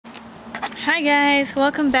Hi guys,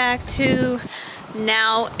 welcome back to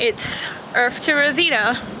Now It's Earth to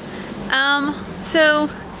Rosita. So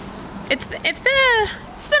it's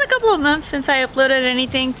been a couple of months since I uploaded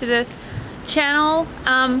anything to this channel,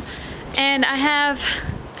 and I have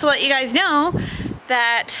to let you guys know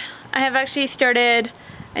that I have actually started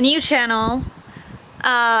a new channel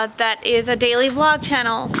that is a daily vlog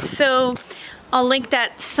channel. So I'll link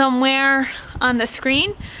that somewhere on the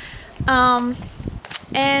screen. And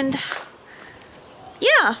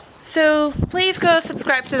yeah, so please go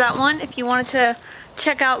subscribe to that one if you wanted to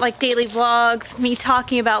check out like daily vlogs, me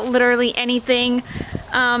talking about literally anything.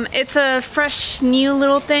 It's a fresh new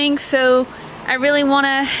little thing, so I really want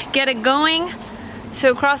to get it going.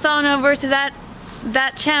 So cross on over to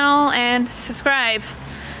that channel and subscribe.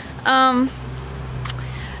 I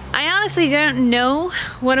honestly don't know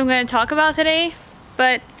what I'm going to talk about today,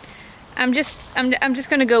 but I'm just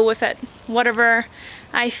going to go with it, whatever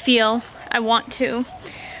I feel I want to.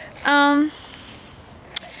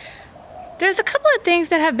 There's a couple of things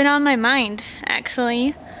that have been on my mind,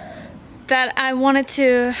 actually, that I wanted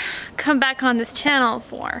to come back on this channel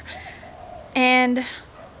for. And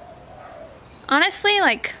honestly,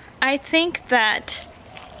 like, I think that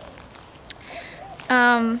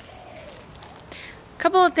a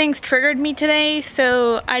couple of things triggered me today,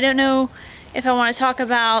 so I don't know if I want to talk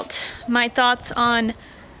about my thoughts on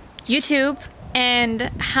YouTube and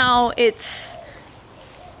how it's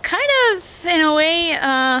kind of, in a way,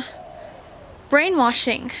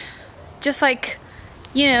 brainwashing. Just like,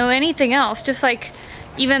 you know, anything else. Just like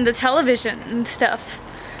even the television and stuff.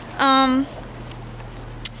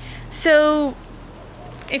 So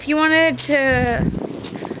if you wanted to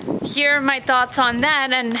hear my thoughts on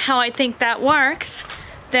that and how I think that works,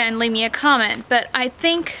 then leave me a comment. But I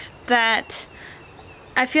think that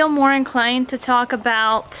I feel more inclined to talk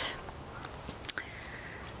about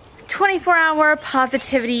 24-hour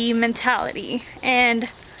positivity mentality and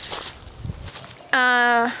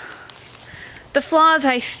the flaws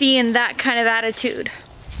I see in that kind of attitude.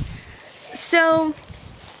 So,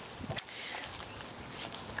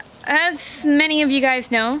 as many of you guys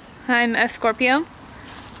know, I'm a Scorpio,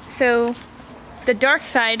 so the dark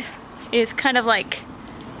side is kind of like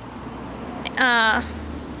kind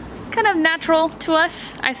of natural to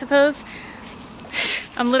us, I suppose.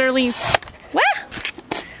 I'm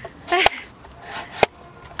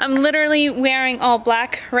literally wearing all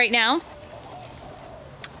black right now,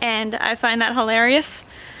 and I find that hilarious.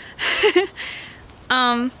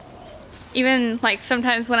 Even like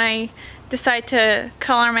sometimes when I decide to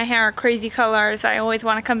color my hair crazy colors, I always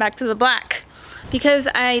want to come back to the black because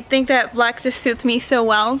I think that black just suits me so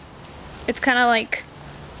well. It's kind of like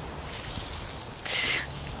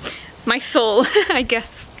my soul, I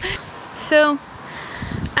guess. So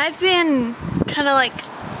I've been kind of like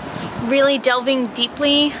really delving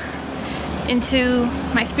deeply into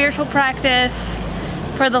my spiritual practice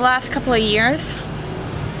for the last couple of years,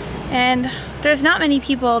 and there's not many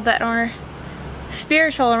people that are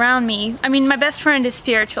spiritual around me. I mean, my best friend is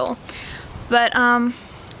spiritual, but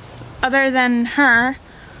other than her,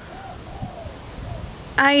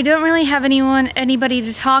 I don't really have anybody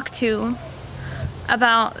to talk to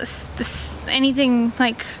about anything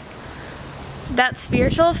like that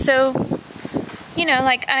spiritual. So, you know,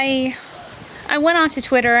 like I went onto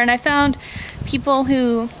Twitter and I found people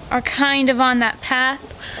who are kind of on that path,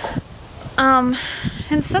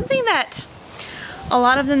 and something that a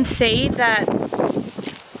lot of them say that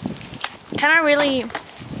kind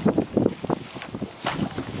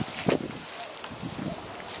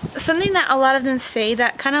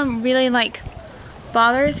of really, like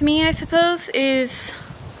bothers me, I suppose, is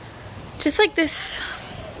just like this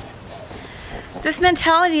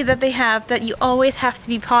mentality that they have that you always have to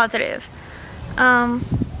be positive.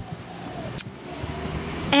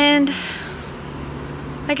 And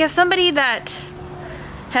like, as somebody that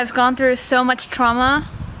has gone through so much trauma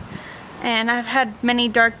and I've had many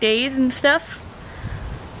dark days and stuff,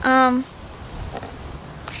 I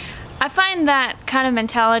find that kind of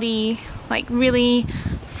mentality like really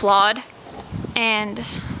flawed and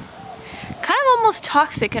kind of almost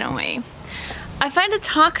toxic in a way. I find it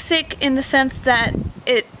toxic in the sense that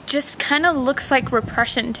it just kind of looks like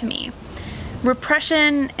repression to me.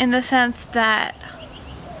 Repression in the sense that,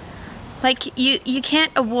 like, you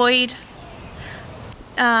can't avoid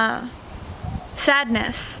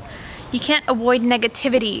sadness. You can't avoid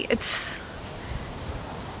negativity. It's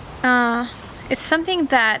something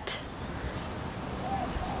that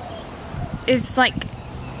is like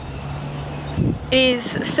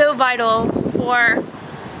so vital for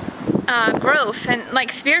growth and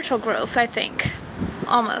like spiritual growth, I think,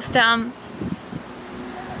 almost.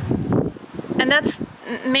 and that's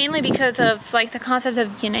mainly because of like the concept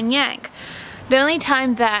of yin and yang. The only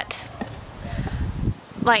time that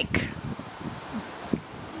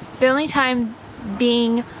the only time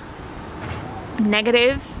being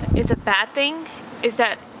negative is a bad thing is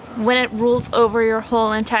that when it rules over your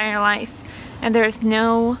whole entire life and there's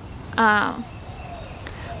no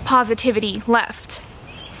positivity left.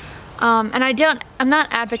 And I'm not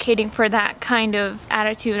advocating for that kind of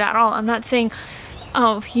attitude at all. I'm not saying,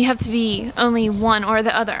 oh, you have to be only one or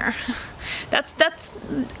the other.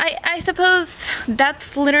 I suppose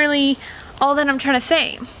that's literally all that I'm trying to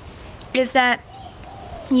say, is that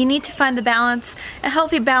you need to find the balance, a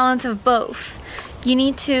healthy balance of both. You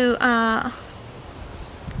need to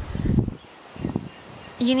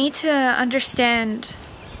understand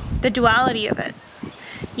the duality of it.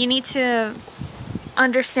 You need to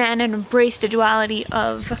understand and embrace the duality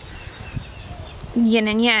of yin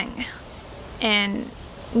and yang, and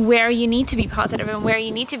where you need to be positive and where you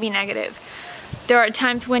need to be negative. There are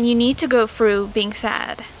times when you need to go through being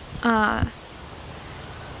sad, and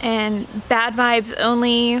bad vibes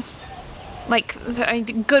only, like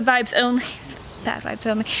good vibes only, bad vibes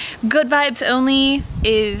only, good vibes only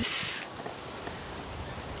is,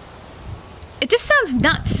 it just sounds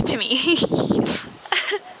nuts to me.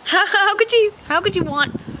 How could you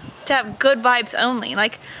want to have good vibes only?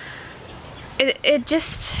 Like,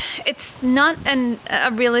 it's not a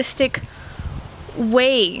realistic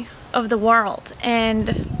way of the world,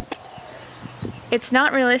 and it's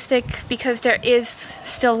not realistic because there is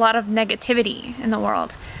still a lot of negativity in the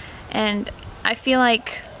world, and I feel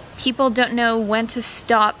like people don't know when to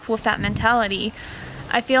stop with that mentality.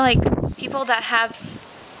 I feel like people that have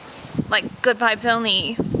like good vibes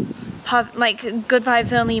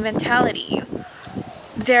only mentality,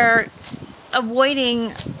 they're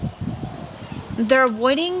avoiding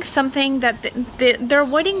something that they're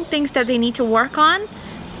avoiding things that they need to work on,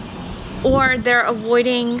 or they're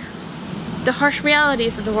avoiding the harsh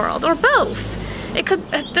realities of the world, or both. It could,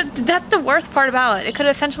 that's the worst part about it. It could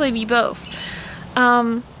essentially be both.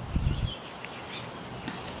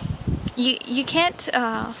 You can't,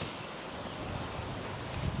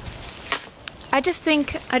 I just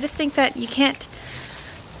think that you can't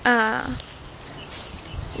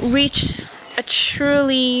reach a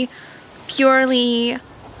truly, purely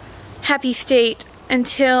happy state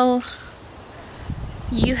until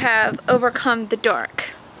you have overcome the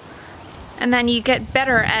dark. And then you get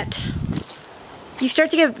better at, you start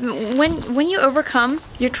to get, when you overcome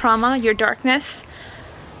your trauma, your darkness,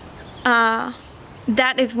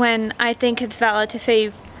 that is when I think it's valid to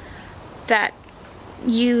say that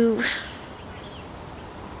you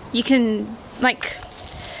can, like,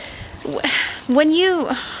 when you,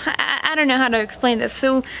 I don't know how to explain this,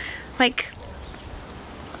 so, like,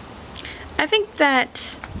 I think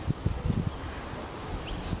that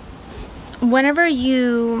whenever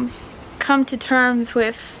you come to terms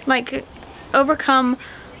with, like, overcome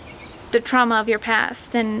the trauma of your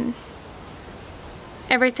past and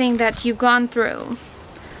everything that you've gone through,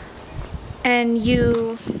 and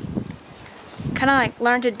you kind of like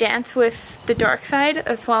learn to dance with the dark side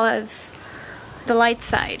as well as the light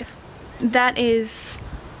side, that is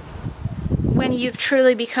when you've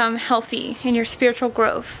truly become healthy in your spiritual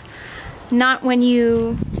growth. Not when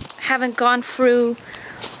you haven't gone through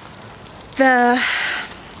the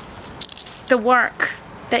work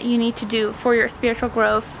that you need to do for your spiritual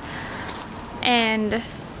growth, and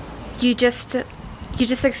you just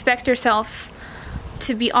expect yourself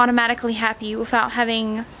to be automatically happy without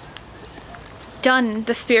having done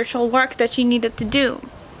the spiritual work that you needed to do.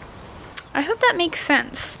 I hope that makes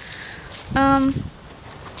sense.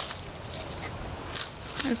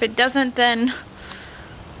 If it doesn't, then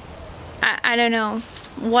I don't know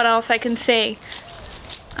what else I can say.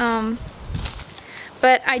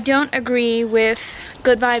 But I don't agree with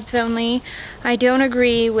good vibes only. I don't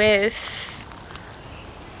agree with,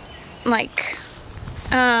 like,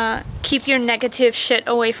 keep your negative shit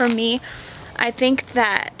away from me. I think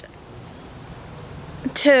that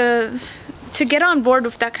to get on board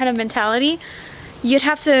with that kind of mentality, you'd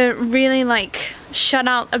have to really, like, shut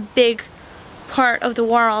out a big part of the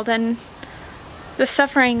world and the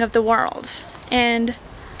suffering of the world. And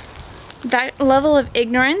that level of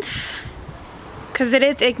ignorance, because it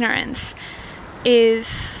is ignorance,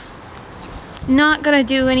 is not gonna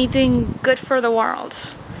do anything good for the world.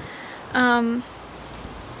 And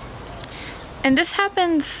this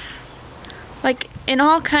happens, like, in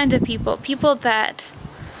all kinds of people. People that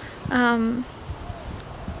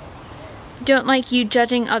don't like you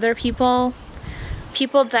judging other people.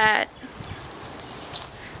 People that,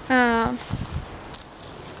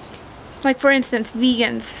 like, for instance,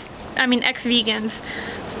 vegans. ex-vegans,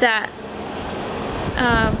 that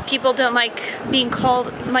people don't like being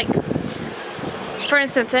called, like, for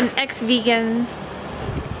instance, an ex-vegan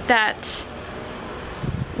that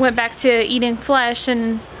went back to eating flesh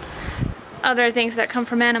and other things that come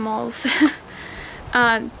from animals.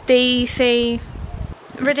 They say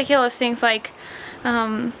ridiculous things like,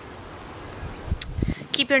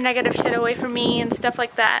 keep your negative shit away from me and stuff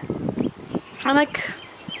like that. I'm like,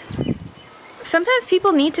 sometimes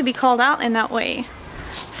people need to be called out in that way.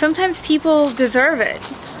 Sometimes people deserve it,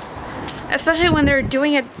 especially when they're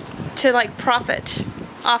doing it to like profit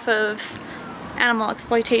off of animal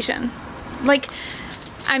exploitation. Like,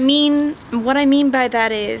 what I mean by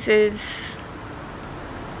that is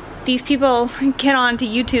these people get onto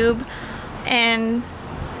YouTube and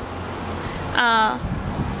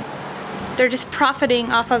they're just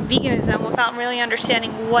profiting off of veganism without really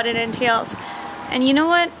understanding what it entails. And you know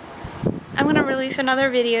what? I'm gonna release another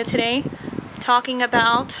video today talking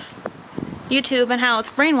about YouTube and how it's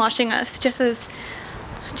brainwashing us just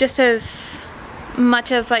as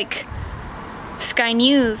much as like Sky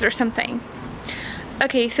News or something.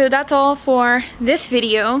 Okay, so that's all for this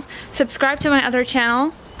video. Subscribe to my other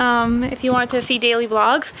channel if you want to see daily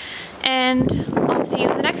vlogs, and I'll see you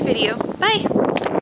in the next video. Bye!